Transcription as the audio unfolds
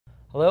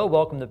Hello,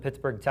 welcome to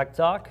Pittsburgh Tech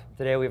Talk.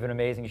 Today we have an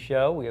amazing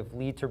show. We have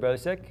Lee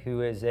Terbosic,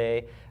 who is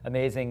an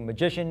amazing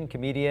magician,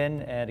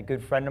 comedian, and a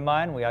good friend of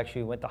mine. We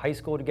actually went to high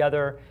school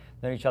together,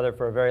 known each other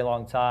for a very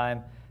long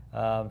time.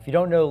 If you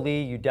don't know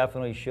Lee, you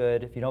definitely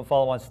should. If you don't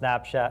follow him on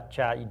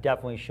Snapchat, you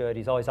definitely should.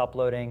 He's always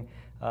uploading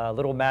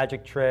little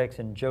magic tricks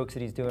and jokes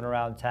that he's doing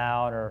around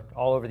town or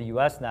all over the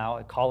US now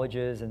at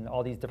colleges and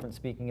all these different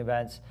speaking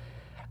events.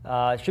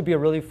 It should be a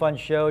really fun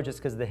show just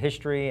because of the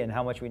history and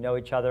how much we know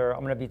each other. I'm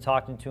going to be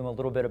talking to him a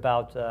little bit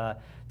about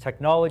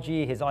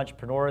technology, his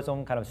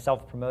entrepreneurism, kind of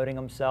self-promoting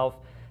himself.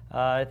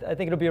 I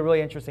think it'll be a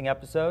really interesting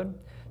episode.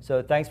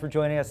 So thanks for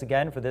joining us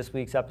again for this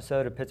week's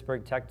episode of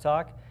Pittsburgh Tech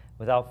Talk.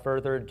 Without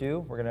further ado,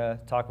 we're going to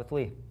talk with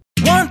Lee.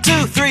 1,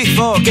 2, 3,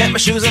 4, get my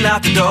shoes and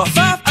out the door.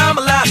 5, I'm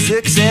alive.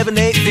 6, 7,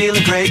 8,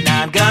 feeling great.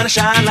 9, gonna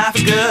shine, life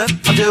is good.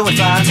 I'm doing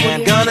fine.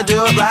 10, gonna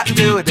do it right and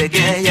do it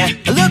again, yeah.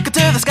 I look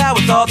into the sky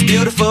with all the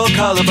beautiful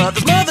color, but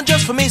there's more than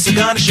just for me, so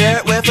gonna share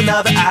it with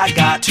another. I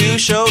got to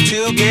show,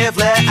 to give,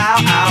 let out.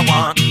 I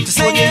want to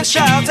sing and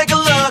shout. Take a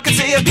look and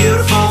see a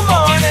beautiful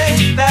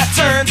morning that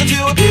turns into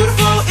a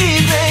beautiful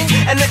evening,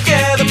 and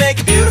together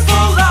make a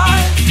beautiful life.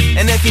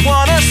 And if you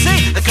wanna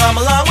see, then come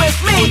along with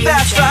me,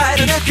 that's right.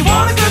 And if you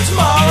want a good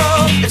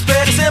tomorrow, it's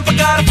pretty simple,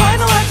 got a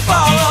final life to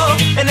follow.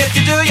 And if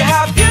you do, you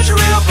have a future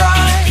real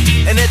bright.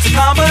 And it's a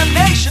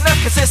combination of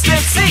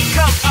consistency,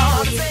 come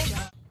on.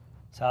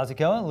 So how's it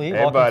going, Lee? Hey,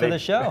 Welcome buddy. to the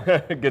show.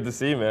 Good to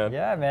see you, man.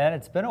 Yeah, man,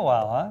 it's been a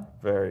while, huh?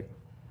 Very.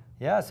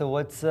 Yeah, so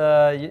what's,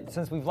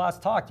 since we've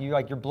last talked,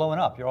 you're blowing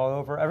up. You're all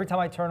over. Every time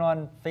I turn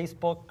on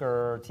Facebook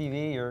or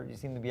TV, you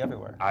seem to be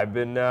everywhere. I've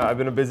been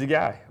a busy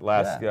guy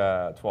last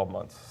 12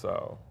 months,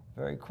 so.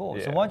 Very cool.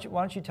 Yeah. So why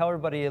don't you tell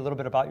everybody a little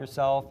bit about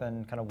yourself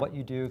and kind of what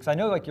you do? Because I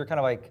know you're kind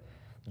of like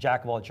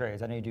jack of all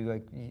trades. I know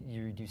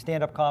you do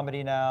stand-up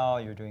comedy now.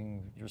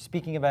 You're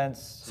speaking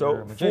events.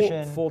 You're a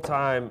magician.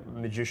 Full-time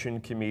magician,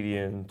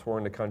 comedian,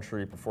 touring the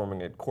country,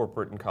 performing at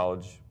corporate and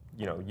college,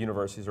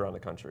 universities around the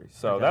country.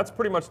 So that's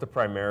pretty much the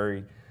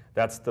primary.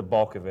 That's the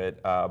bulk of it.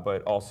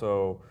 But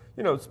also,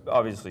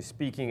 obviously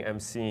speaking,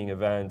 emceeing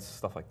events,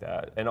 stuff like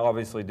that, and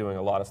obviously doing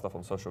a lot of stuff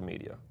on social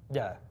media.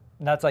 Yeah.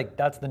 And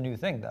that's the new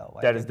thing, though.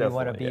 That is if you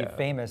definitely, want to be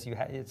famous,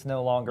 it's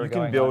no longer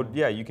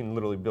you can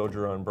literally build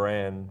your own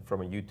brand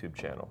from a YouTube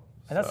channel.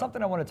 And that's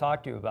something I want to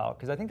talk to you about,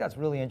 because I think that's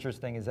really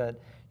interesting, is that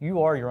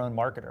you are your own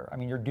marketer. I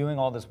mean, you're doing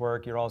all this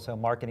work, you're also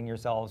marketing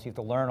yourselves, you have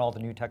to learn all the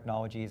new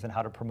technologies and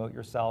how to promote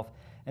yourself.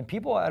 And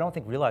people, I don't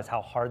think, realize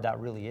how hard that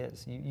really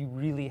is. You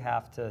really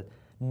have to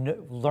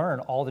learn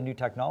all the new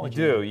technology.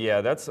 You do,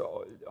 yeah. That's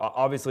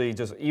obviously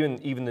just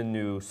even the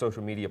new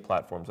social media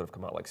platforms that have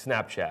come out, like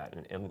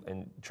Snapchat,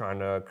 and trying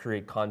to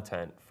create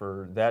content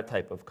for that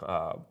type of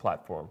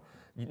platform,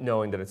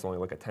 knowing that it's only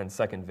like a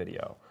 10-second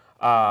video.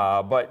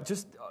 But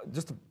just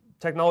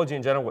technology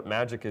in general with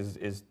magic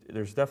is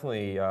there's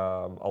definitely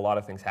a lot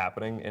of things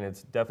happening, and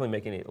it's definitely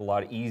making it a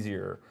lot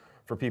easier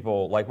for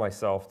people like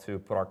myself to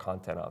put our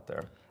content out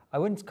there. I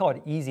wouldn't call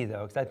it easy,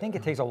 though, because I think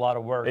it takes a lot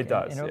of work. It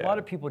does, and a lot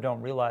of people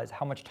don't realize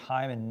how much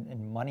time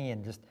and money,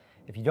 and just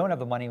if you don't have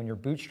the money when you're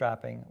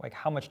bootstrapping, like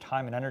how much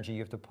time and energy you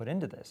have to put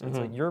into this. It's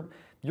like you're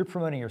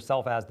promoting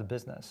yourself as the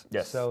business.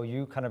 Yes. So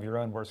you kind of your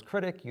own worst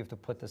critic. You have to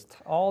put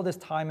all this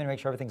time in to make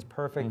sure everything's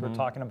perfect. We're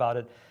talking about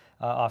it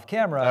off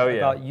camera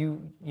about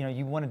you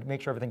want to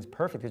make sure everything's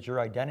perfect. It's your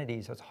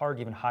identity, so it's hard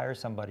to even hire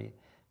somebody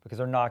because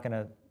they're not going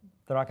to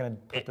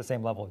put the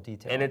same level of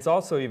detail. And it's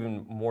also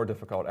even more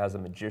difficult as a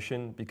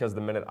magician, because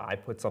the minute I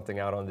put something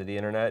out onto the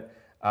internet,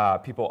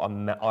 people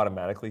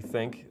automatically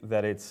think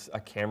that it's a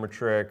camera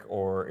trick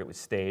or it was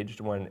staged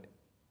when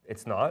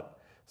it's not.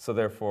 So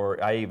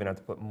therefore, I even have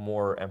to put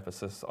more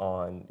emphasis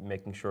on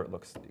making sure it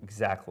looks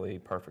exactly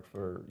perfect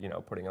for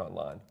putting it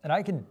online. And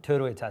I can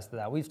totally attest to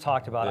that. We've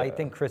talked about it. I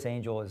think Chris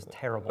Angel is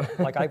terrible.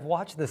 Like, I've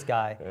watched this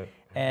guy,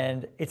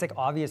 and it's like,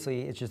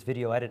 obviously it's just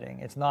video editing.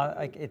 It's not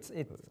like it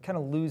kind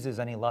of loses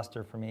any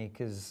luster for me,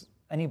 because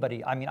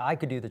anybody, I mean, I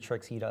could do the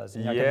tricks he does.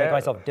 And I could make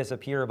myself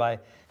disappear by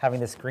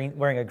having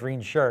wearing a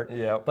green shirt.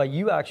 But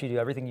you actually do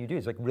everything you do.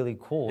 It's like really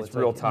cool. It's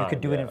real like, time. You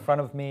could do it in front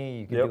of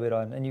me. You could do it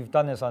on, and you've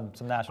done this on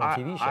some national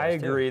TV shows. I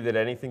agree that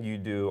anything you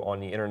do on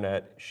the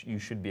internet, you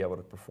should be able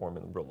to perform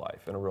in real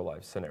life, in a real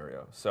life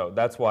scenario. So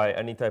that's why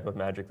any type of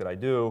magic that I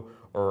do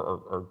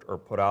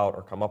or put out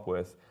or come up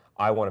with,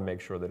 I want to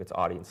make sure that it's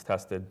audience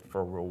tested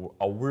for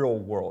a real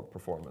world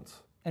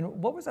performance. And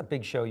what was that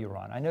big show you were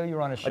on? I know you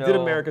were on a show. I did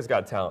America's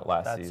Got Talent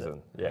last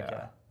season. Yeah.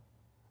 Okay.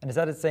 And is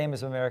that the same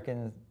as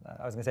American?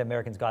 I was going to say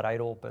American's Got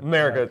Idol, but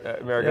America's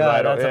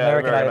Idol. That's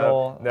American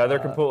Idol. No, they're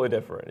completely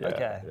different. Yeah,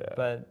 okay. Yeah.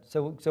 But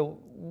so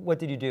what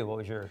did you do? What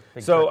was your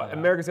big So trick?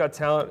 America's Got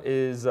Talent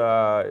is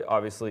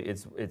obviously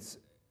it's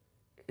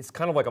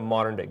kind of like a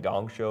modern day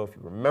Gong Show, if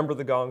you remember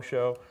the Gong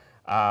Show.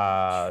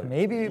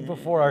 Maybe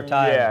before our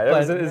time. Yeah, it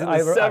was in the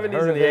 70s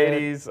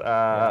and the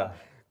 80s.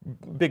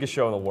 Biggest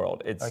show in the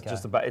world. It's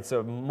it's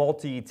a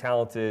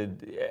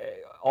multi-talented,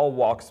 all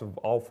walks of,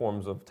 all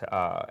forms of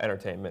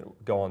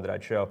entertainment go on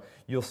that show.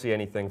 You'll see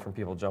anything from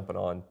people jumping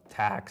on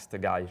tacks to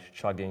guys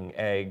chugging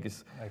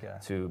eggs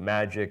to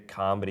magic,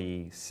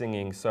 comedy,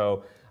 singing.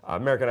 So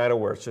American Idol,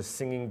 where it's just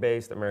singing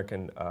based.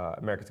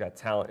 America's Got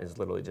Talent is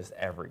literally just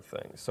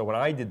everything. So when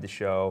I did the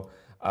show,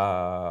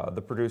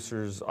 the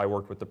producers, I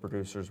worked with the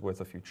producers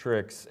with a few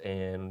tricks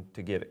and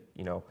to get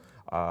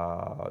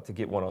to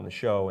get one on the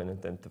show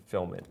and then to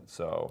film it.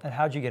 So. And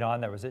how'd you get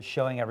on there? Was it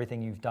showing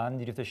everything you've done?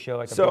 Did you have to show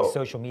like a big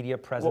social media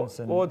presence?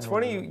 Well, it's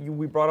funny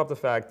we brought up the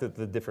fact that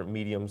the different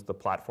mediums, the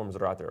platforms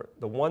that are out there.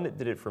 The one that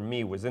did it for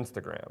me was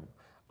Instagram.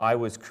 I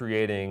was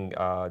creating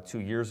 2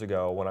 years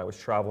ago when I was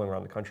traveling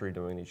around the country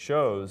doing these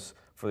shows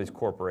for these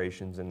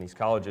corporations and these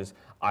colleges.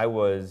 I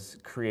was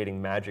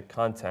creating magic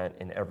content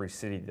in every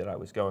city that I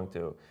was going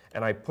to.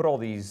 And I put all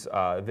these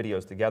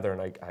videos together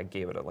and I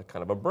gave it like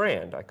kind of a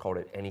brand. I called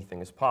it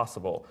Anything Is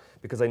Possible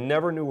because I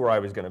never knew where I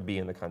was going to be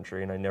in the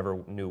country and I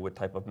never knew what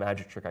type of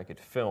magic trick I could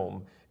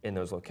film in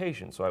those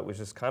locations. So it was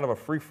just kind of a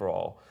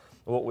free-for-all.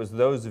 What was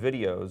those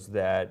videos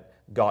that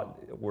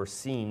were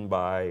seen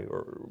by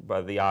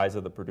the eyes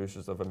of the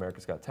producers of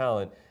America's Got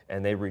Talent,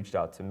 and they reached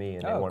out to me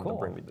and they wanted to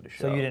bring me to the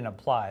show. So you didn't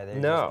apply?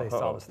 They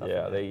saw the stuff.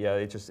 Yeah,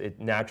 it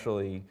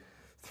naturally,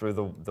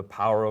 through the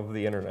power of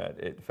the internet,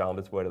 it found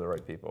its way to the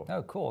right people.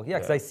 Oh, cool. Yeah,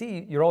 because I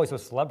see you're always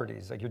with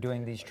celebrities. Like you're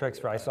doing these tricks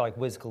for, I saw like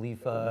Wiz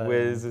Khalifa.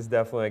 Wiz is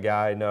definitely a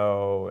guy I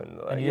know.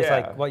 And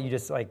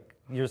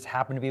you just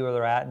happen to be where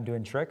they're at and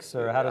doing tricks,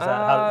 or how does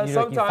that?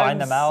 You find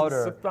them out,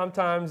 or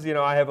sometimes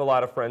I have a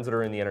lot of friends that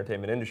are in the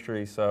entertainment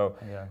industry. So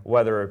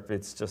whether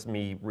it's just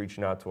me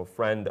reaching out to a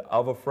friend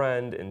of a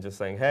friend and just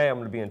saying, hey, I'm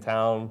going to be in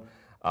town.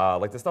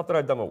 Like the stuff that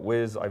I've done with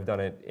Wiz, I've done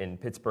it in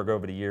Pittsburgh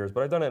over the years,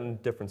 but I've done it in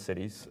different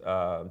cities.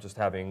 Just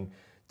having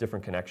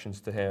different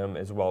connections to him,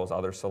 as well as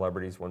other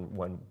celebrities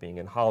when being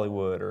in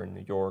Hollywood or in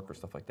New York or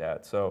stuff like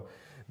that. So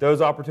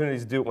those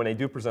opportunities when they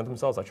do present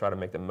themselves, I try to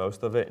make the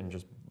most of it and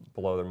just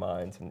blow their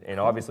minds and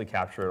obviously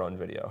capture it on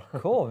video.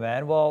 Cool,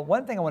 man. Well,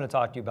 one thing I want to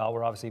talk to you about,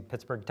 we're obviously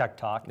Pittsburgh Tech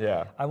Talk.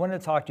 Yeah. I wanted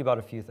to talk to you about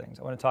a few things.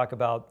 I want to talk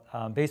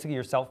about basically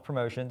your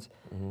self-promotions,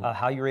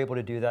 how you're able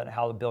to do that and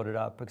how to build it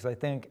up, because I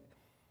think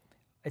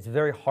it's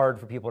very hard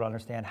for people to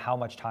understand how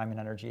much time and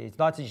energy. It's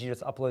not that you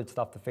just upload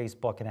stuff to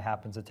Facebook and it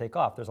happens to take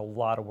off. There's a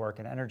lot of work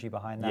and energy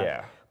behind that.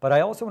 Yeah. But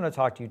I also want to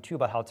talk to you too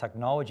about how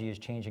technology is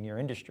changing your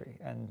industry.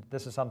 And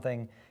this is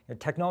something,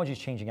 technology is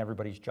changing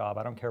everybody's job.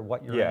 I don't care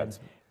what you're in.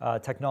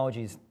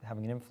 Technology is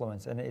having an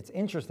influence. And it's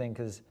interesting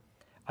because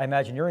I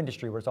imagine your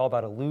industry where it's all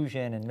about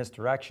illusion and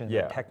misdirection,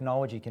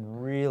 technology can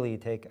really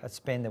take a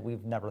spin that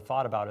we've never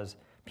thought about as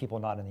people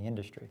not in the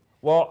industry.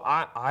 Well,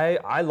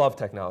 I love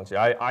technology.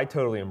 I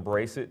totally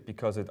embrace it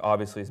because it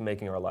obviously is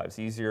making our lives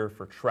easier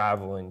for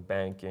traveling,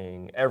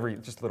 banking,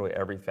 just literally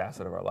every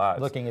facet of our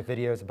lives. Looking at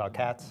videos about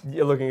cats.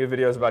 Yeah, looking at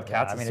videos about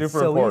cats is super it's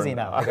so important. Easy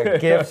now. I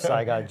got GIFs,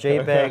 I got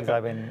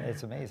JPEGs,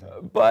 it's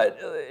amazing. But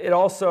it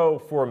also,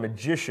 for a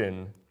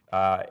magician,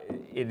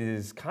 it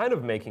is kind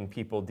of making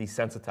people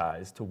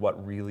desensitized to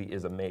what really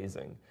is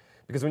amazing.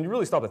 Because when you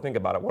really stop to think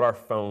about it, what our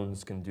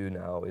phones can do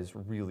now is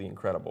really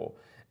incredible.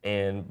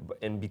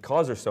 And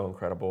because they're so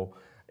incredible,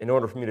 in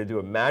order for me to do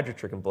a magic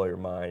trick and blow your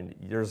mind,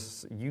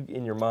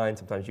 in your mind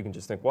sometimes you can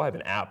just think, well, I have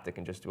an app that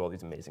can just do all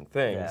these amazing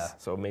things. Yeah.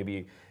 So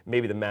maybe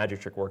the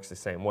magic trick works the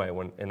same way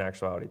when in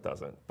actuality it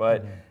doesn't.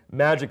 But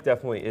magic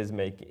definitely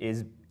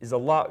is a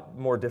lot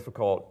more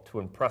difficult to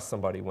impress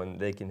somebody when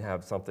they can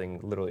have something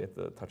literally at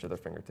the touch of their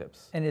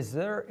fingertips. And is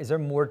there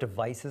more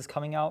devices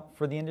coming out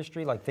for the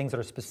industry, like things that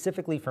are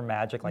specifically for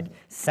magic, like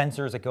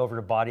sensors that go over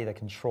your body that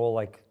control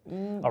like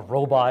a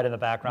robot in the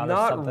background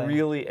or something? Not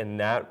really in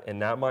that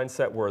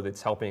mindset where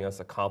it's helping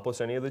us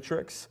accomplish any of the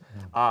tricks.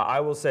 I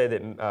will say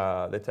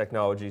that the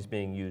technology is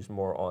being used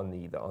more on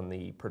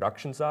the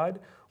production side,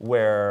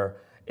 where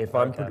if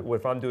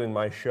I'm doing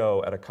my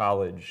show at a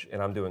college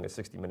and I'm doing a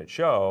 60-minute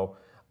show,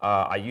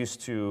 I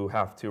used to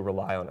have to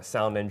rely on a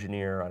sound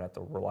engineer. I'd have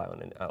to rely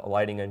on a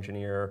lighting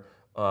engineer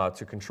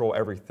to control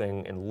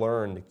everything and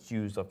learn the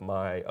cues of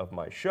my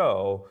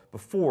show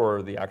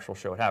before the actual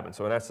show had happened.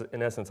 So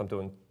in essence, I'm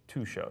doing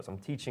two shows. I'm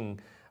teaching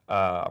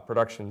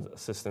production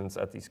assistants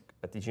at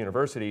these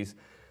universities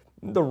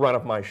the run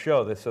of my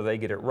show so they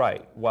get it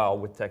right. While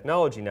with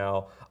technology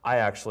now, I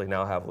actually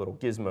now have little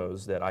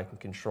gizmos that I can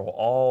control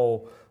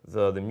all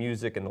the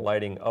music and the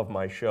lighting of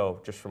my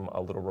show just from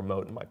a little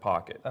remote in my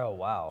pocket. Oh,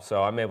 wow.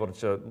 So I'm able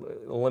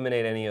to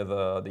eliminate any of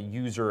the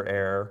user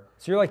error.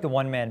 So you're like the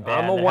one-man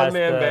band. I'm a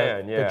one-man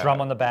band, yeah. The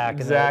drum on the back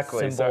and the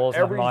cymbals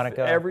and the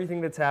harmonica. Everything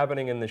that's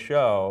happening in the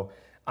show,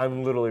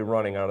 I'm literally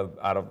running out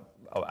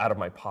of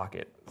my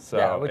pocket. So,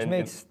 yeah, which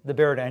makes the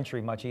barrier to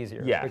entry much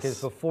easier. Yes.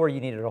 Because before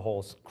you needed a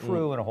whole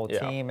crew and a whole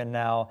team, and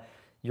now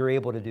you're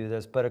able to do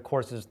this. But of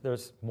course,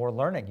 there's more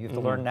learning. You have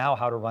to learn now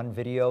how to run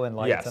video and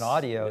lights and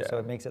audio, so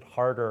it makes it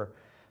harder,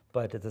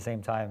 but at the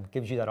same time,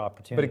 gives you that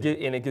opportunity. But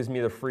it gives me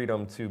the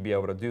freedom to be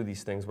able to do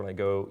these things when I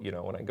go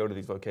to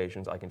these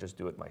locations. I can just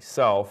do it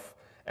myself.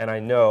 and I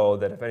know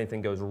that if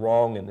anything goes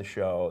wrong in the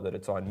show, that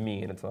it's on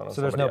me and it's not on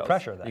So there's somebody no else.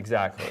 pressure then.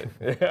 Exactly.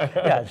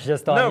 Yeah, it's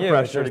just on no you.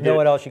 pressure. There's no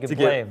one else you can to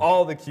blame. get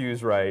all the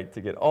cues right,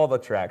 to get all the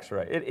tracks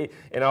right.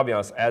 And I'll be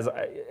honest, as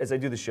I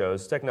do the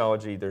shows,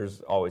 technology,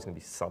 there's always going to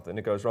be something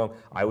that goes wrong.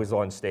 I was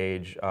on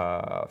stage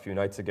a few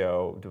nights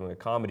ago doing a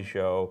comedy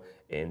show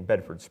in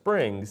Bedford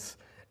Springs,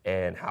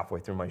 and halfway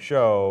through my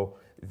show,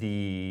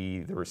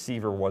 the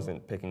receiver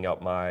wasn't picking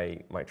up my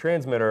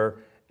transmitter,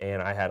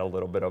 and I had a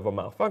little bit of a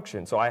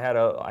malfunction. So I had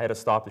to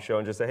stop the show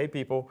and just say, hey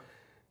people,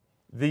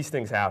 these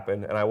things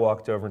happen, and I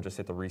walked over and just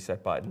hit the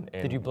reset button.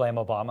 And Did you blame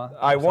Obama?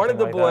 I wanted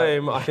to like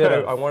blame.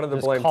 I wanted to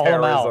blame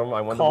terrorism.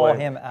 I wanted Call to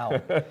blame him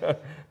out.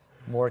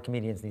 More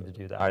comedians need to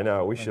do that. I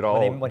know. We should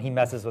all. When he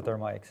messes with their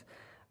mics.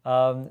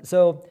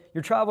 So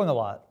you're traveling a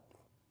lot.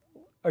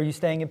 Are you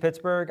staying in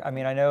Pittsburgh? I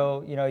mean, I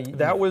know you're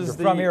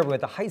from here. We went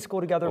to high school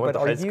together. But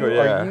are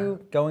you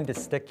going to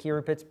stick here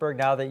in Pittsburgh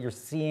now that you're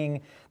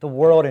seeing the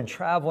world and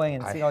traveling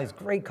and seeing all these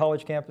great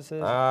college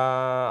campuses?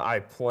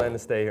 I plan to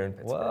stay here in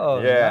Pittsburgh.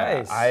 Whoa,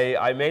 yeah, nice.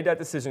 I made that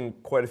decision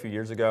quite a few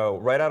years ago.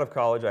 Right out of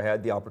college, I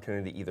had the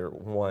opportunity either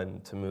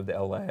to move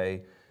to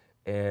LA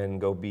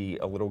and go be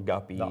a little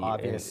guppy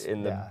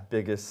in the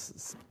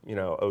biggest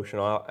ocean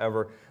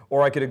ever,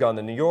 or I could have gone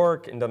to New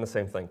York and done the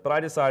same thing. But I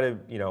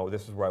decided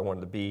this is where I wanted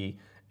to be.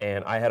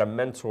 And I had a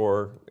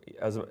mentor,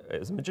 as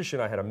a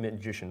magician, I had a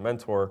magician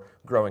mentor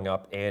growing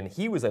up, and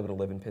he was able to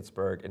live in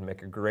Pittsburgh and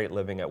make a great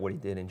living at what he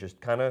did and just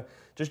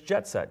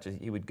jet set.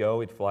 He would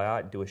go, he'd fly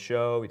out, do a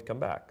show, he'd come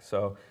back.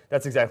 So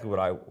that's exactly what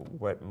I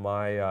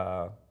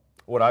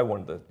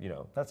wanted to,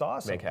 that's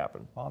awesome. make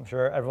happen. Well, I'm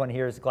sure everyone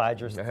here is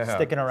glad you're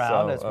sticking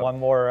around. It's one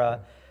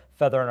more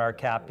feather in our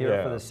cap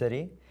here for the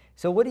city.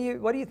 So what do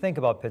you think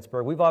about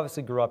Pittsburgh? We've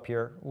obviously grew up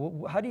here.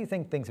 How do you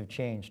think things have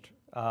changed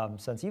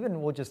since,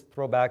 even we'll just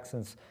throw back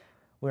since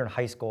we were in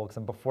high school, because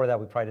before that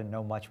we probably didn't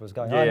know much was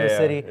going on in the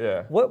city.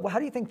 Yeah. How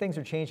do you think things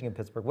are changing in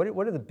Pittsburgh?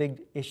 What are the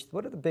big issues?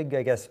 What are the big,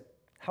 I guess,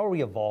 how are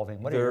we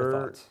evolving? What are your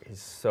thoughts? There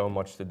is so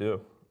much to do.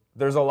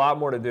 There's a lot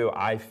more to do,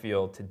 I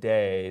feel,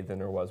 today than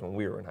there was when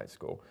we were in high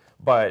school.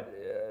 But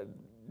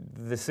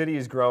the city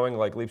is growing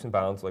like leaps and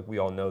bounds, like we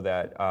all know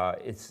that.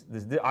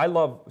 I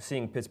love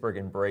seeing Pittsburgh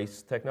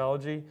embrace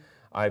technology.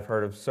 I've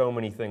heard of so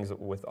many things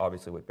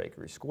obviously with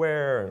Bakery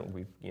Square,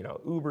 and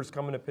Uber's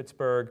coming to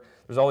Pittsburgh.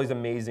 There's all these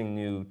amazing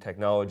new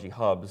technology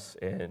hubs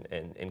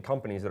and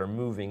companies that are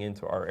moving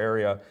into our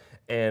area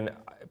and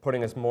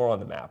putting us more on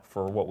the map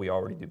for what we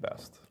already do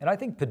best. And I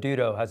think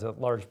Peduto has a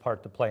large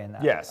part to play in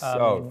that. Yes,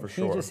 for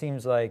sure. He just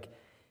seems like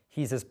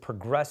he's as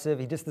progressive.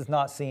 He just does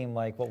not seem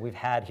like what we've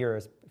had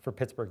here for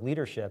Pittsburgh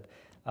leadership.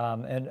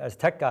 And as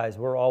tech guys,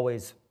 we're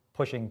always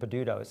pushing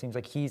Peduto. It seems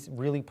like he's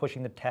really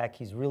pushing the tech.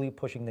 He's really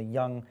pushing the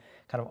young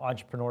kind of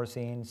entrepreneur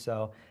scene.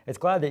 So it's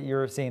glad that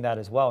you're seeing that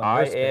as well in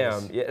your space. I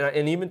am. Yeah,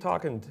 and even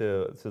talking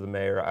to the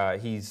mayor,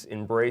 he's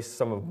embraced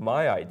some of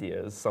my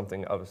ideas,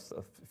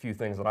 a few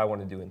things that I want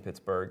to do in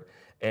Pittsburgh,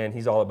 and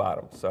he's all about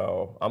them.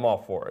 So I'm all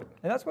for it.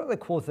 And that's one of the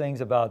cool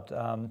things about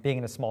being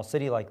in a small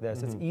city like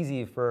this. It's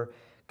easy for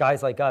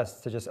guys like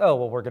us to just,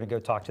 we're going to go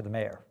talk to the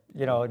mayor.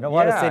 In a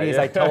lot of cities,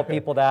 I tell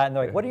people that, and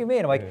they're like, what do you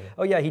mean? I'm like,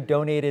 oh yeah, he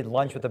donated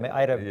lunch with the mayor.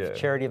 I had a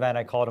charity event,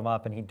 I called him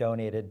up, and he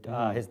donated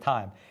his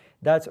time.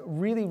 That's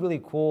really, really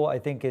cool. I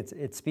think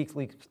it speaks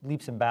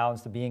leaps and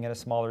bounds to being in a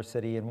smaller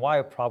city, and why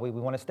probably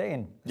we want to stay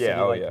in a city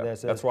like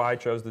this. That's why I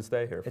chose to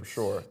stay here, for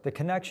sure. The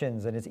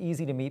connections, and it's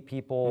easy to meet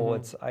people.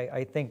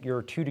 I think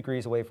you're 2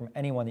 degrees away from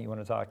anyone that you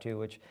want to talk to,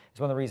 which is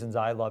one of the reasons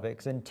I love it.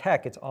 Because in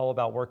tech, it's all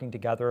about working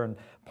together and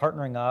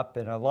partnering up.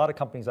 And a lot of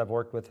companies I've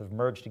worked with have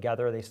merged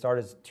together. They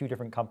started as 2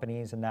 different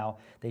companies, and now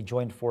they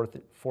joined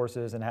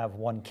forces and have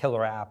one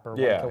killer app or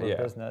one killer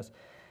business.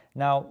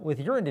 Now, with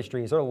your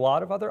industry, is there a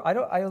lot of other?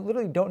 I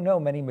literally don't know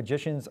many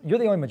magicians. You're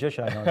the only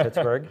magician I know in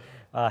Pittsburgh.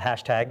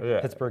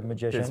 Hashtag Pittsburgh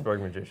magician.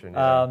 Pittsburgh magician.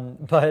 Yeah.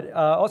 But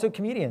also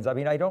comedians. I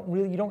mean, I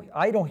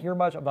don't hear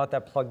much about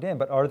that plugged in.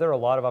 But are there a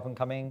lot of up and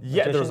coming?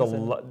 Yeah,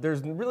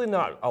 there's really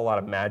not a lot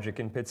of magic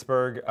in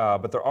Pittsburgh,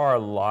 but there are a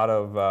lot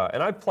of,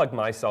 and I've plugged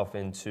myself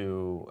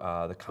into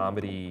the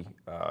comedy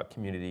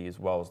community as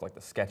well as like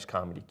the sketch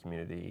comedy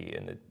community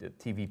and the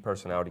TV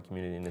personality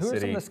community in the city. Who are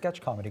some of the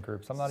sketch comedy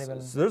groups? I'm not even.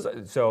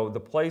 So the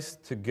place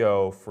to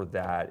go for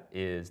that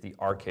is the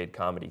Arcade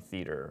Comedy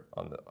Theater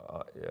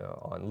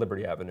on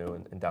Liberty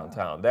Avenue in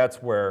downtown.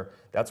 That's where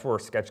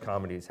sketch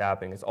comedy is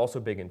happening. It's also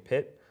big in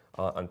Pitt,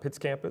 on Pitt's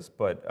campus,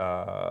 but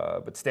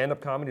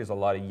stand-up comedy, there's a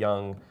lot of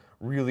young,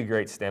 really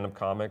great stand-up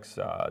comics,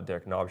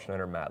 Derek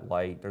Knobschneider, Matt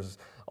Light. There's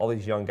all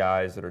these young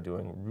guys that are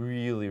doing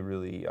really,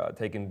 really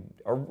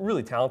are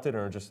really talented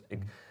and are just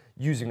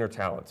using their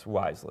talents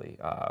wisely,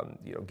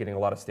 getting a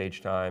lot of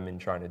stage time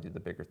and trying to do the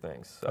bigger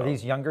things. So. Are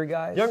these younger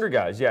guys? Younger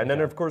guys, yeah. And then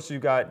of course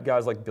you've got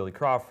guys like Billy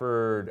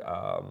Crawford,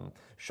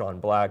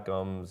 Sean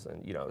Blackums,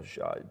 and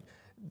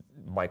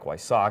Mike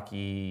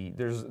Wysocki.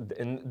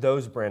 And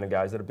those brand of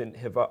guys that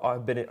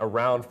have been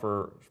around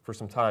for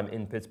some time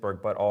in Pittsburgh,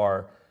 but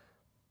are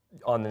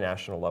on the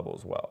national level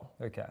as well.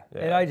 Okay.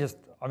 Yeah. And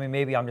I mean,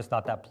 maybe I'm just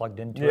not that plugged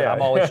into it. Yeah.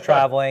 I'm always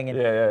traveling, and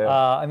Yeah.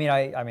 I mean,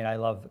 I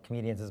love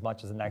comedians as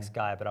much as the next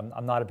guy, but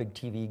I'm not a big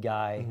TV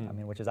guy. I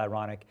mean, which is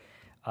ironic.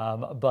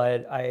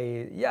 But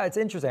it's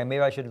interesting.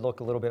 Maybe I should look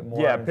a little bit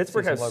more. Yeah, and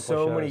Pittsburgh see some has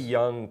local so many shows.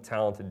 young,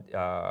 talented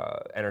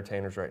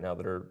entertainers right now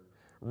that are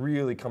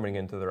really coming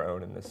into their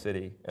own in the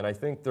city, and I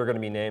think they're going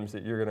to be names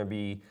that you're going to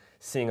be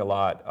seeing a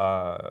lot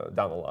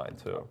down the line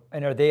too.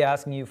 And are they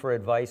asking you for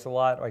advice a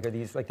lot? Like, are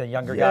these like the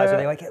younger guys? Are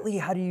they like, hey, Lee,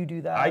 how do you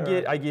do that?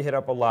 I get hit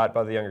up a lot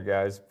by the younger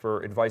guys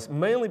for advice,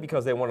 mainly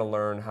because they want to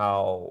learn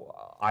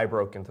how I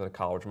broke into the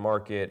college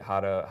market, how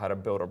to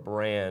build a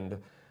brand.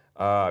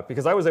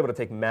 Because I was able to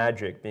take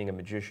magic, being a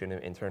magician,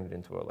 and turn it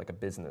into a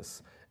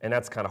business, and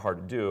that's kind of hard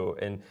to do.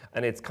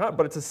 And it's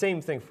but it's the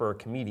same thing for a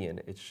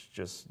comedian. It's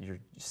just you're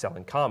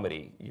selling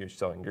comedy, you're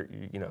selling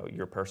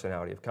your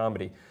personality of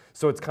comedy.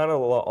 So it's kind of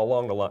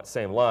along the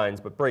same lines,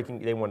 but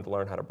they wanted to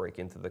learn how to break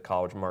into the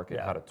college market,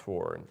 how to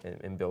tour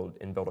and build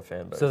a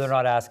fan base. So they're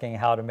not asking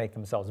how to make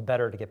themselves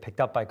better to get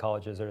picked up by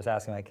colleges. They're just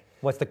asking like,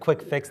 what's the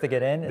quick fix to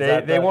get in?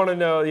 They want to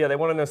know. Yeah, they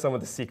want to know some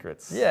of the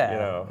secrets.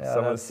 Yeah,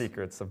 some of the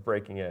secrets of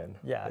breaking in.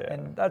 Yeah,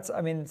 and that's,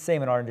 I mean,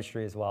 same in our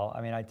industry as well.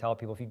 I mean, I tell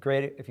people if you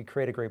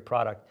create a great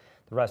product,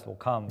 the rest will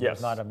come. Yes.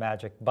 There's not a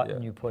magic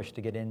button you push to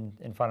get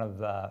in front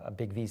of a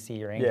big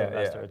VC or angel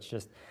investor.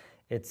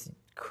 It's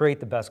create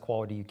the best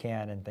quality you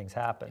can and things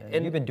happen.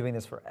 And you've been doing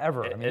this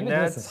forever. I mean, you've been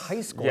doing this since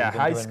high school. Yeah,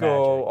 high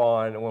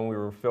school magic. when we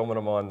were filming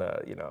them on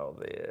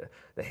the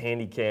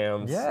handy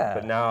cams. Yeah.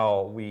 But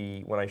now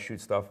when I shoot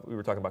stuff, we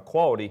were talking about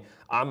quality.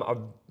 I'm a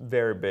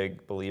very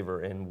big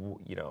believer in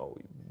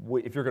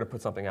if you're going to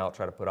put something out,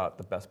 try to put out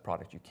the best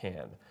product you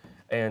can.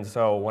 And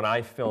so when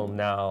I film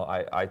now,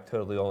 I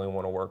totally only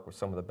want to work with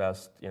some of the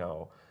best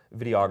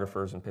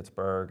videographers in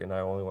Pittsburgh, and I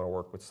only want to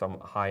work with some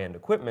high-end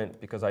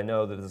equipment because I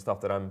know that the stuff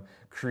that I'm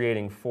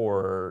creating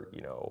for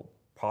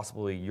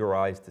possibly your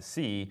eyes to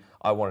see,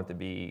 I want it to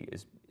be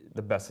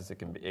the best as it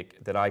can be,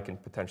 that I can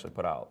potentially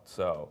put out.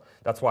 So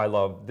that's why I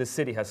love this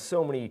city. Has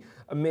so many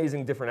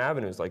amazing different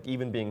avenues. Like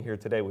even being here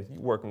today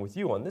working with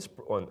you on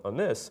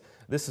this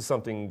this is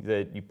something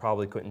that you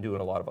probably couldn't do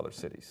in a lot of other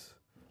cities.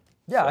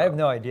 Yeah, I have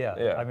no idea.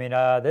 Yeah. I mean,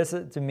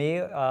 to me,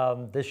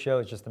 this show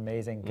is just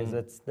amazing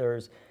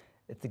because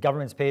the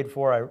government's paid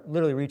for. I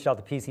literally reached out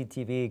to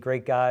PCTV,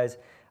 great guys,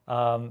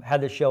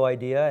 had the show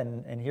idea,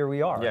 and here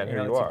we are. Yeah,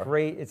 here you are.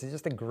 It's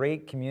just a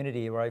great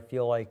community where I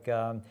feel like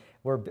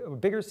we're a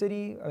bigger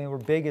city. I mean, we're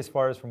big as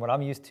far as from what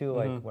I'm used to,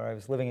 like where I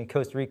was living in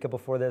Costa Rica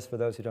before this, for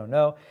those who don't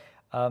know.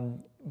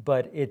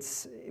 But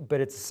it's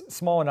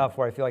small enough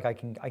where I feel like I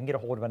can get a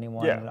hold of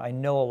anyone. Yeah. And I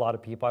know a lot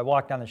of people. I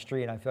walk down the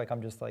street and I feel like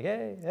I'm just like,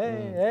 hey.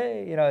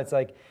 It's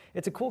like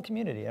it's a cool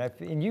community,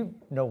 and you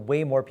know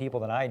way more people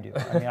than I do.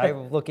 I mean, I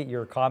look at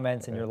your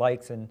comments and your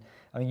likes, and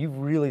I mean, you've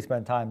really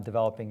spent time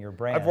developing your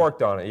brand. I've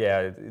worked on it. Yeah,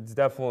 it's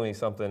definitely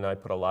something I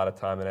put a lot of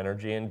time and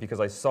energy in because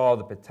I saw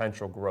the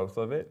potential growth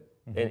of it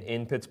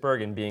in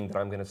Pittsburgh, and being that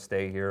I'm going to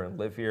stay here and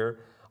live here.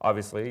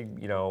 Obviously,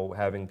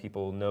 having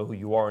people know who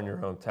you are in your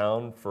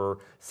hometown for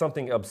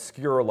something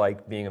obscure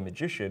like being a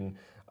magician,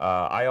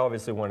 I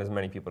obviously want as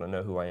many people to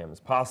know who I am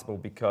as possible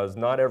because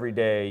not every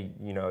day,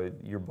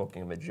 you're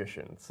booking a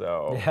magician.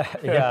 So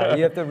yeah,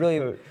 you have to really.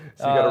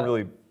 So you got to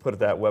really put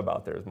that web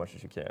out there as much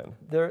as you can.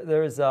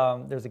 There's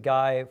a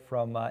guy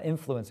from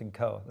Influence &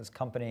 Co., this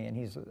company, and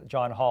he's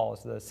John Hall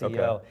is the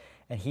CEO,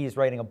 and he's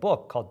writing a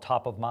book called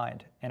Top of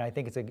Mind, and I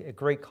think it's a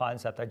great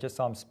concept. I just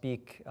saw him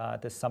speak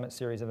at this Summit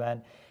Series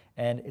event.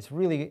 And it's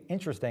really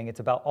interesting. It's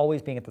about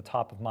always being at the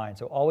top of mind.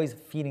 So always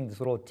feeding these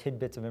little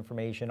tidbits of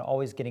information,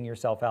 always getting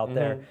yourself out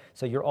there.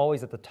 So you're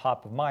always at the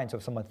top of mind. So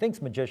if someone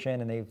thinks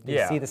magician and they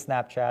see the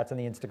Snapchats and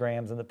the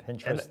Instagrams and the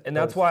Pinterest. And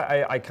that's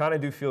why I kind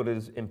of do feel it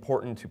is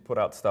important to put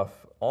out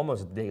stuff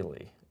almost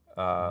daily.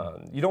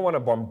 You don't want to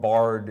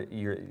bombard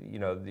your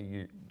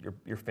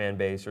fan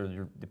base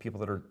or the people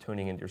that are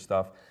tuning into your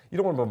stuff. You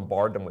don't want to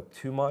bombard them with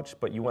too much,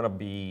 but you want to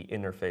be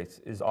in their face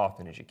as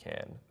often as you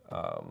can.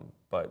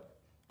 But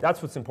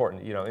that's what's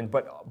important,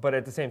 but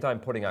at the same time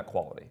putting out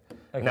quality.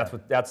 And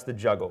that's the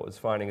juggle, is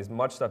finding as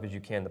much stuff as you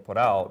can to put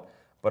out,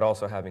 but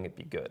also having it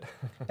be good.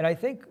 And I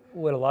think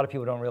what a lot of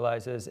people don't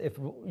realize is if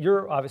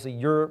you're obviously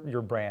your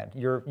brand,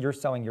 you're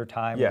selling your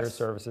time, your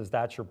services,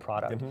 that's your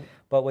product.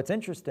 But what's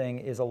interesting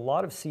is a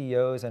lot of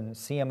CEOs and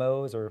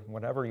CMOs or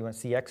whatever you want,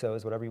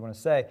 CXOs, whatever you want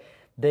to say,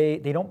 they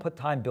don't put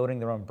time building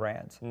their own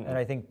brands. And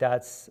I think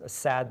that's a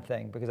sad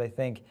thing because I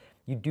think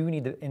you do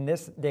need to, in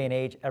this day and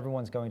age,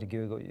 everyone's going to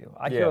Google you.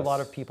 I hear a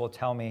lot of people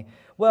tell me,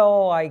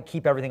 well, I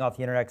keep everything off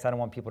the internet because I don't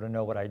want people to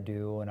know what I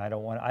do and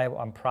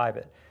I'm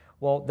private.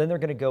 Well, then they're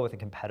going to go with a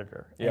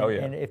competitor.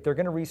 And if they're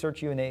going to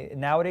research you, and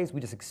nowadays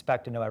we just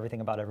expect to know everything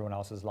about everyone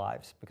else's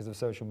lives because of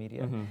social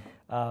media.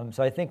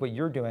 So I think what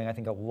you're doing, I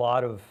think a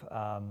lot of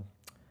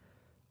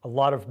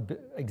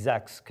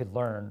execs could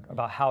learn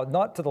about how,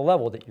 not to the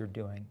level that you're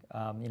doing.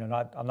 I'm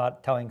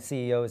not telling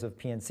CEOs of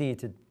PNC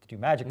to do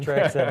magic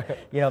tricks and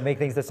make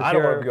things disappear. I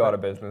don't want to go out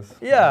of business.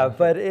 Yeah,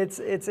 but it's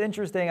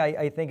interesting.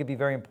 I think it'd be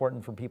very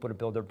important for people to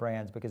build their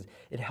brands because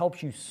it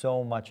helps you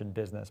so much in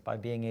business by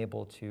being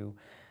able to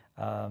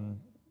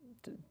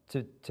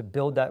to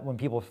build that when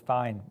people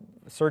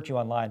search you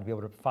online to be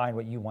able to find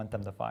what you want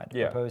them to find,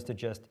 Yeah. opposed to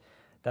just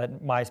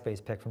that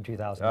MySpace pic from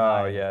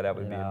 2009. Oh yeah, that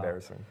would be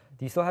embarrassing.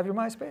 Do you still have your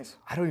MySpace?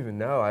 I don't even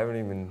know. I haven't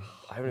even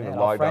Man, I'll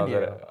logged friend on you.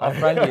 to it. I'll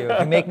friend you. If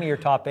you make me your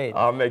top 8.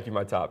 I'll make you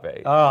my top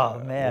 8. Oh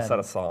man. We'll set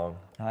a song.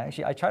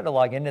 Actually, I tried to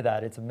log into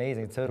that. It's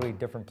amazing. It's a totally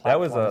different That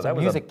platform. was a- It's that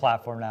was a- music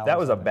platform now. That or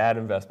was a something. bad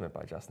investment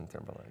by Justin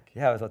Timberlake.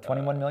 Yeah, it was a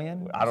 21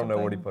 million. I don't know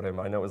what he something? put in.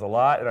 I know it was a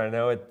lot, and I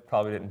know it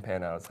probably didn't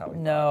pan out as how he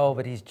No,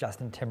 but he's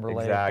Justin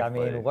Timberlake. I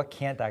Exactly. mean, what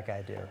can't that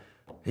guy do?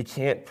 He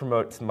can't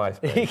promote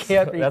MySpace. He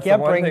can't That's the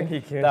one bring thing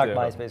he can't back do.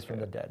 MySpace from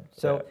the dead.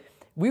 So Yeah.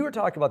 we were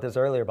talking about this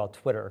earlier about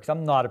Twitter, because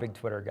I'm not a big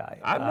Twitter guy.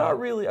 I'm not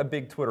really a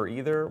big Twitter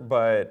either,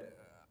 but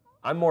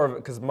I'm more of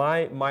because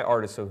my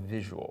art is so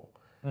visual,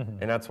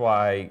 and that's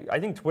why I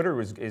think Twitter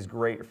is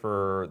great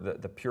for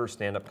the pure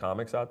stand-up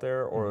comics out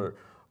there.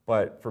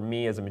 But for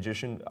me as a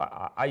magician,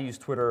 I use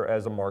Twitter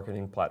as a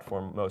marketing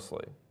platform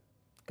mostly.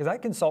 Because I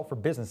consult for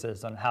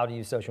businesses on how to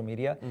use social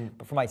media,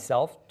 but for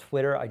myself,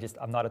 Twitter,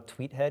 I'm not a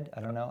tweet head.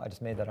 I don't know. I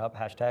just made that up.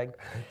 Hashtag.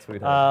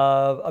 Tweet head.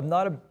 I'm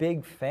not a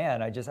big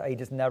fan. I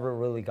just never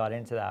really got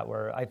into that.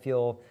 Where I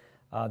feel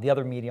the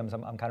other mediums,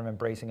 I'm kind of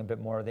embracing a bit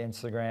more. The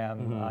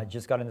Instagram. I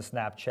just got into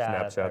Snapchat.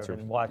 Snapchat's I've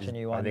been watching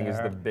you on I think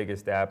there. it's the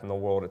biggest app in the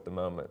world at the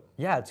moment.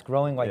 Yeah, it's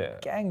growing like Yeah.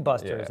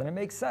 gangbusters, Yeah. and it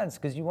makes sense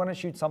because you want to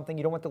shoot something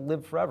you don't want to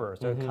live forever.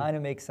 So Mm-hmm. it kind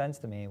of makes sense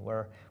to me.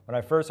 Where when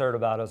I first heard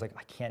about it, I was like,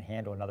 I can't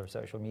handle another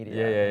social media.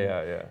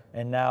 Yeah.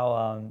 And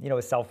now,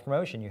 with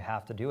self-promotion, you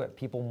have to do it.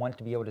 People want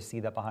to be able to see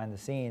that behind the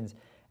scenes.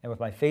 And with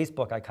my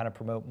Facebook, I kind of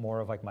promote more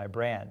of like my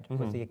brand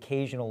with the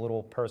occasional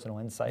little personal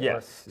insight.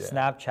 Yes, Where yeah.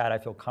 Snapchat, I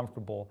feel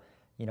comfortable.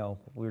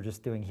 We were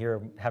just doing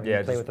here, having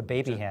you play with a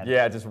baby hand.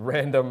 Yeah, just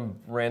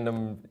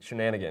random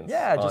shenanigans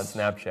Yeah, on just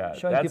Snapchat.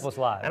 showing people's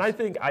lives. And I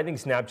think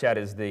Snapchat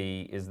is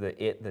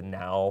the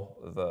now,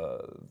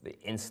 the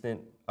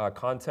instant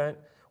content,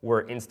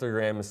 where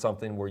Instagram is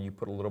something where you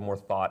put a little more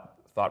thought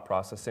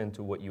process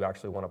into what you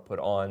actually want to put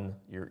on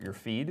your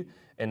feed.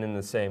 And in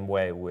the same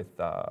way with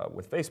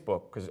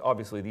Facebook, because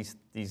obviously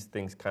these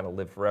things kind of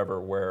live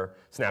forever. Where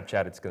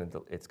Snapchat,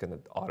 it's gonna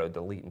auto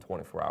delete in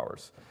 24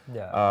 hours.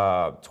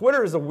 Yeah.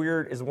 Twitter is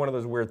one of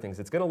those weird things.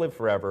 It's gonna live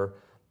forever.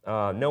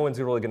 No one's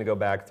really gonna go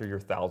back through your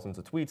thousands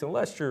of tweets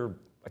unless you're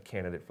a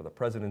candidate for the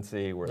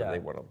presidency, where they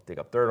want to dig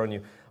up dirt on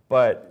you.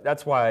 But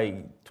that's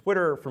why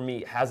Twitter for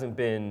me hasn't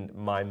been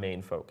my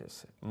main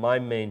focus. My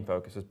main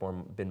focus has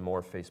been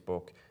more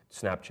Facebook,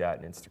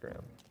 Snapchat, and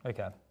Instagram.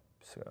 Okay.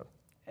 So.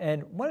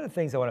 And one of the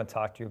things I want to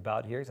talk to you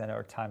about here, because I know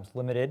our time's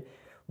limited,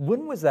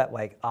 when was that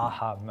like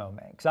aha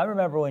moment? Because I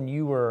remember when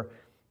you were,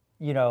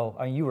 you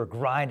were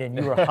grinding,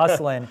 you were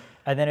hustling,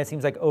 and then it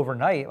seems like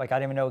overnight, like I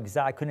didn't even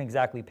know I couldn't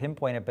exactly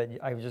pinpoint it, but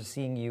I was just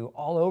seeing you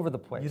all over the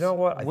place. You know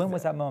what? When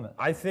was that moment?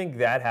 I think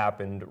that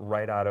happened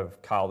right out of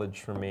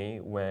college for me,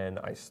 when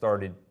I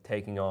started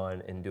taking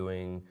on and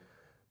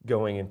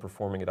going and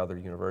performing at other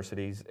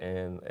universities,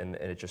 and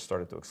it just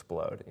started to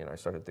explode. I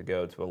started to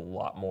go to a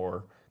lot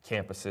more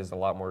campuses, a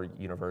lot more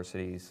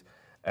universities.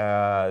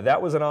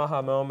 That was an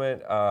aha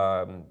moment.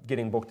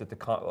 Getting booked at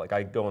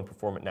I go and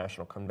perform at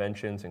national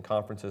conventions and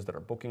conferences that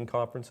are booking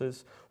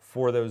conferences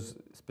for those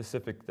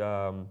specific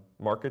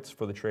markets,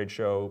 for the trade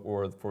show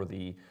or for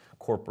the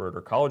corporate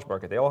or college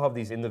market. They all have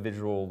these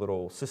individual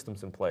little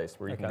systems in place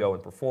where you can go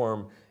and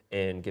perform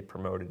and get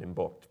promoted and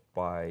booked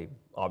by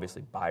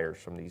obviously buyers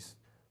from these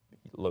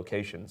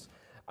locations.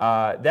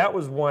 That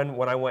was one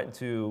when I went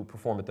to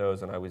perform at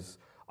those, and I was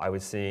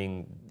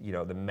seeing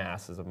the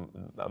masses of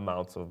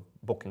amounts of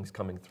bookings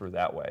coming through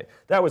that way.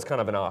 That was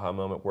kind of an aha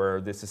moment,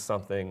 where this is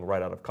something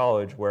right out of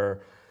college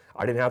where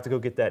I didn't have to go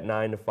get that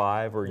 9 to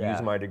 5 or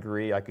use my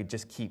degree. I could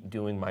just keep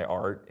doing my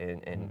art,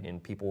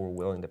 and people were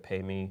willing to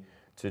pay me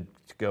to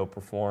go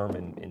perform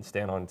and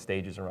stand on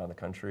stages around the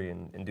country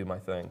and do my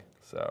thing.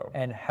 So.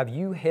 And have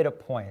you hit a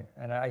point,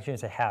 and I shouldn't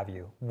say have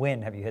you,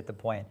 when have you hit the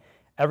point?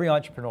 Every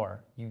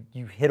entrepreneur,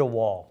 you hit a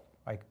wall.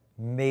 Like,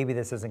 maybe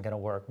this isn't going to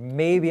work.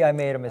 Maybe I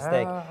made a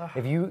mistake.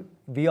 If you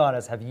be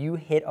honest, have you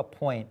hit a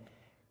point?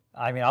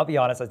 I mean, I'll be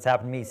honest. It's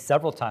happened to me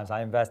several times.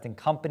 I invest in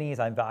companies.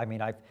 I've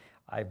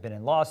been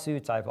in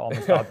lawsuits. I've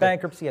almost filed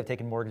bankruptcy. I've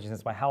taken mortgages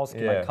against my house,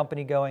 keep my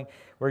company going.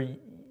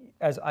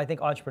 As I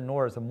think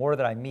entrepreneurs, the more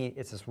that I meet,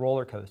 it's this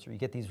roller coaster. You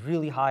get these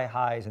really high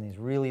highs and these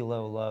really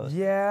low lows.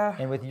 Yeah.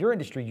 And with your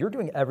industry, you're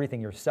doing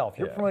everything yourself.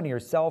 You're promoting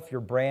yourself, your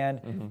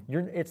brand.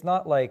 It's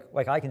not like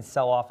I can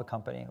sell off a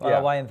company.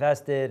 Well, I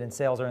invested and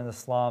sales are in the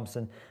slumps,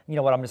 and you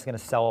know what? I'm just going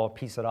to sell a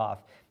piece of it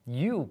off.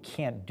 You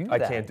can't do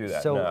that. I can't do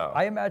that. So no.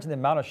 I imagine the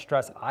amount of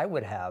stress I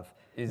would have.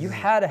 You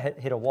had to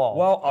hit a wall.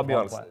 Well, I'll be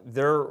honest.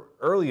 They're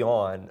early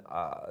on,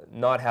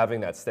 not having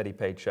that steady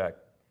paycheck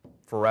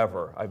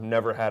forever. I've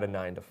never had a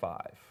 9 to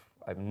 5.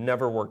 I've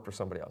never worked for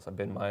somebody else. I've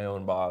been my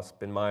own boss,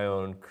 been my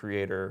own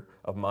creator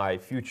of my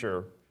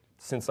future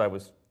since I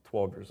was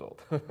 12 years old.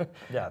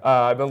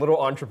 I've been a little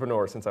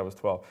entrepreneur since I was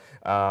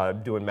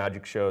 12, doing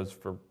magic shows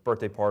for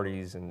birthday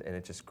parties, and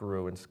it just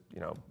grew and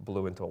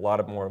blew into a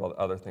lot more of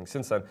other things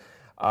since then.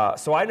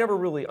 So I never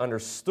really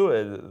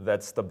understood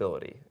that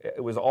stability.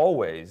 It was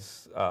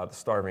always the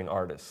starving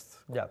artist,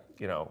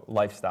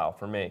 lifestyle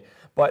for me.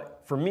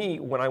 But for me,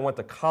 when I went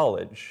to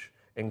college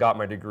and got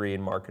my degree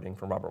in marketing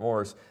from Robert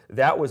Morris,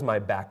 that was my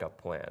backup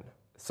plan.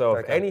 So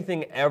if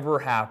anything ever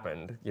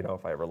happened,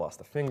 if I ever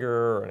lost a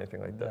finger or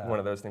anything like that, one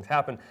of those things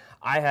happened,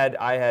 I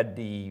had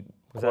the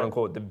quote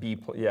unquote the B.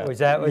 Was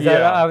that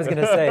I was going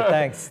to say?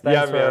 Thanks for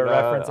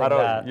referencing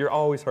that. You're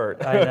always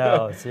hurt. I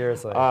know,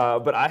 seriously.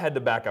 But I had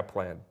the backup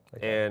plan,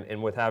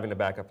 and with having the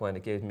backup plan,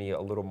 it gave me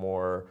a little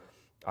more.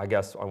 I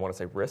guess I want to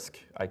say risk.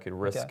 I could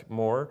risk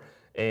more.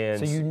 And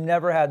so you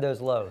never had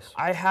those lows.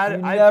 I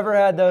never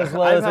had those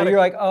lows where you're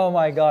like, oh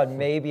my God,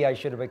 maybe I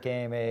should have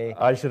became a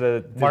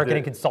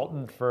marketing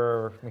consultant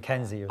for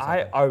McKinsey or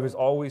something. I was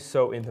always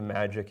so into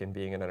magic and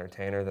being an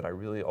entertainer that I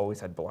really always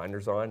had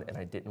blinders on, and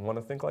I didn't want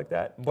to think like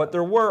that. But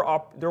there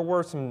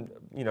were some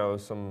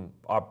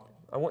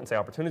I wouldn't say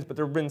opportunities, but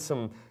there have been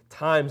some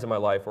times in my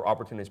life where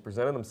opportunities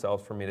presented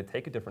themselves for me to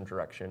take a different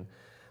direction,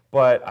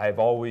 but I've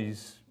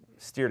always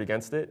steered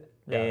against it.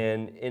 Yeah.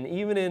 And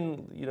even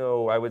in,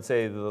 I would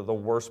say the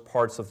worst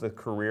parts of the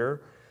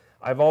career,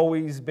 I've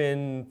always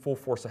been full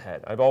force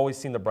ahead. I've always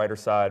seen the brighter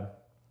side.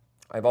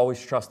 I've always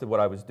trusted what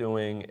I was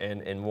doing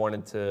and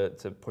wanted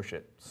to push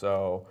it.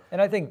 So.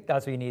 And I think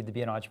that's what you need to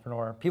be an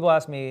entrepreneur. People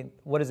ask me,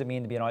 what does it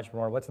mean to be an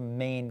entrepreneur? What's the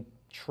main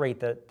trait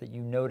that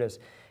you notice?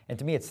 And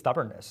to me, it's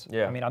stubbornness.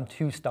 Yeah. I mean, I'm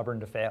too stubborn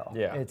to fail.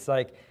 Yeah. It's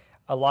like,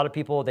 a lot of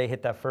people, they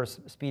hit that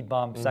first speed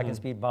bump, second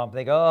speed bump.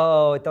 They go,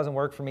 oh, it doesn't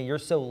work for me. You're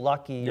so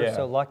lucky. You're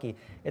so lucky.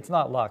 It's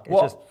not luck. It's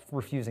just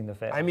refusing to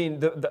fail. I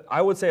mean,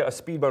 I would say a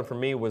speed bump for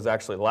me was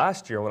actually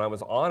last year when I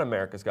was on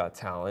America's Got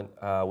Talent.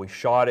 We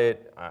shot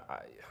it.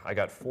 I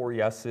got 4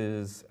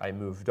 yeses. I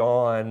moved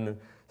on.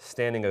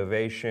 Standing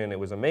ovation. It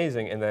was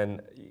amazing. And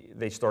then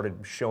they started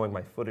showing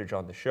my footage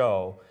on the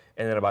show.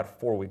 And then about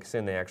 4 weeks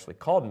in, they actually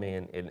called me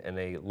and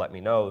they let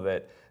me know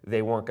that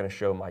they weren't going to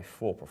show my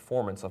full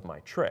performance of my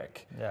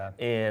trick. Yeah.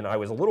 And I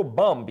was a little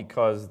bummed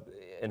because,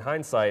 in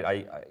hindsight,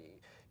 I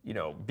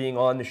being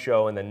on the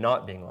show and then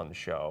not being on the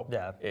show.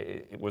 Yeah.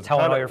 It was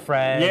telling all your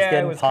friends. Yeah,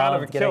 it was kind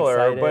of a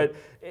killer. Excited.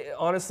 But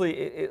honestly,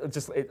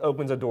 it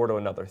opens a door to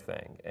another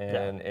thing,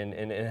 and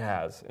it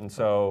has. And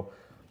so.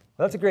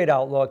 That's a great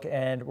outlook,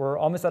 and we're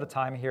almost out of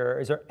time here.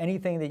 Is there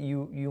anything that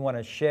you want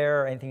to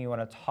share, anything you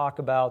want to talk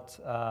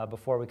about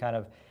before we kind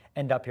of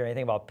end up here?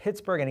 Anything about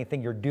Pittsburgh,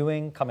 anything you're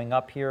doing coming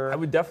up here? I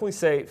would definitely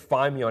say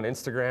find me on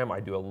Instagram. I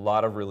do a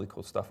lot of really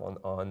cool stuff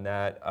on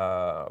that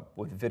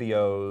with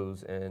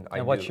videos. And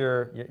what's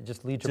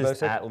just Lee Terbosic?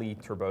 Just at Lee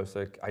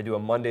Terbosic. I do a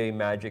Monday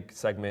Magic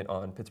segment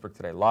on Pittsburgh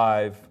Today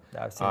Live.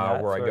 I've seen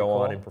that. Where I go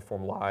on and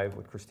perform live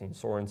with Christine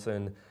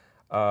Sorensen.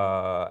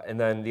 And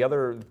then the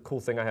other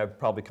cool thing I have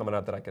probably coming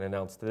out that I can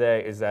announce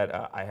today is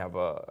that I have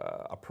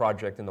a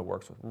project in the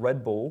works with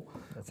Red Bull.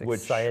 That's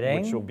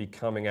exciting. Which will be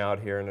coming out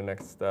here in the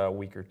next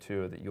week or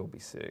two that you'll be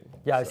seeing.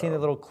 Yeah, I've seen the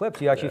little clips.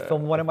 You actually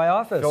filmed one in my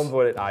office. Filmed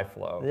one at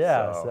iFlow.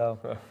 Yeah,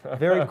 so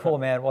very cool,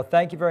 man. Well,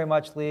 thank you very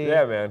much, Lee.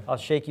 Yeah, man. I'll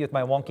shake you with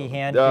my wonky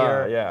hand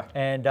here. Yeah.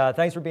 And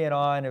thanks for being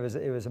on. It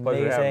was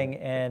amazing.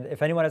 And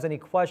if anyone has any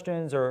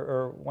questions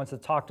or wants to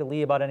talk to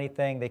Lee about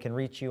anything, they can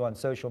reach you on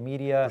social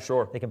media. For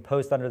sure. They can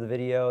post under the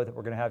video that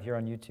we're going to have here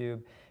on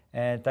YouTube.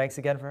 And thanks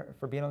again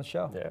for being on the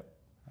show. Yeah. All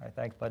right,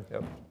 thanks, bud.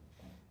 Yep.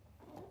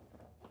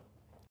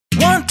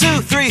 1,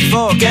 2, 3,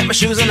 4, get my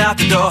shoes and out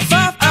the door.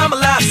 5, I'm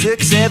alive.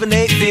 6, 7,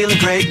 8, feeling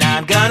great.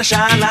 9, gonna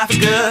shine, life is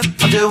good.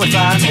 I'm doing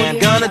fine. 10,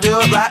 gonna do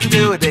it right and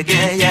do it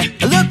again, yeah.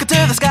 I look into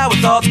the sky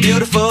with all the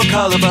beautiful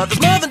color, but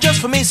there's more than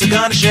just for me, so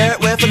gonna share it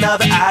with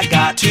another. I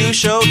got to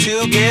show,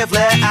 to give,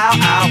 let out.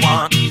 I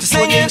want to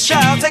sing and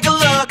shout. Take a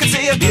look and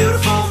see a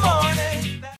beautiful morning.